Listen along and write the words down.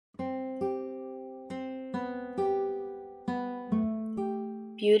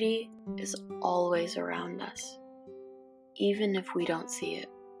Beauty is always around us, even if we don't see it.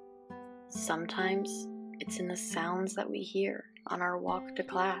 Sometimes it's in the sounds that we hear on our walk to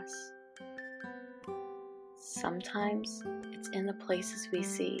class. Sometimes it's in the places we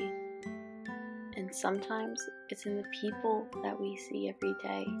see. And sometimes it's in the people that we see every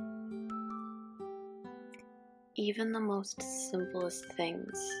day. Even the most simplest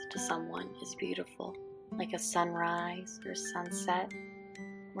things to someone is beautiful, like a sunrise or sunset,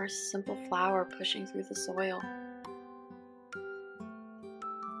 or a simple flower pushing through the soil.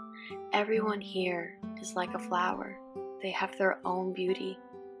 Everyone here is like a flower. They have their own beauty.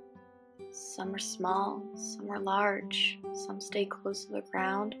 Some are small, some are large, some stay close to the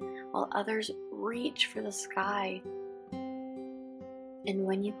ground, while others reach for the sky. And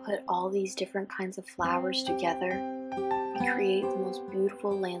when you put all these different kinds of flowers together, you create the most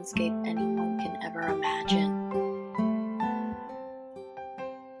beautiful landscape anyone can ever imagine.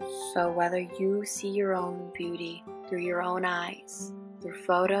 So whether you see your own beauty through your own eyes, through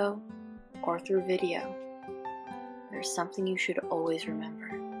photo, or through video, there's something you should always remember.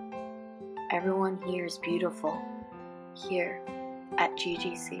 Everyone here is beautiful, here at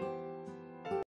GGC.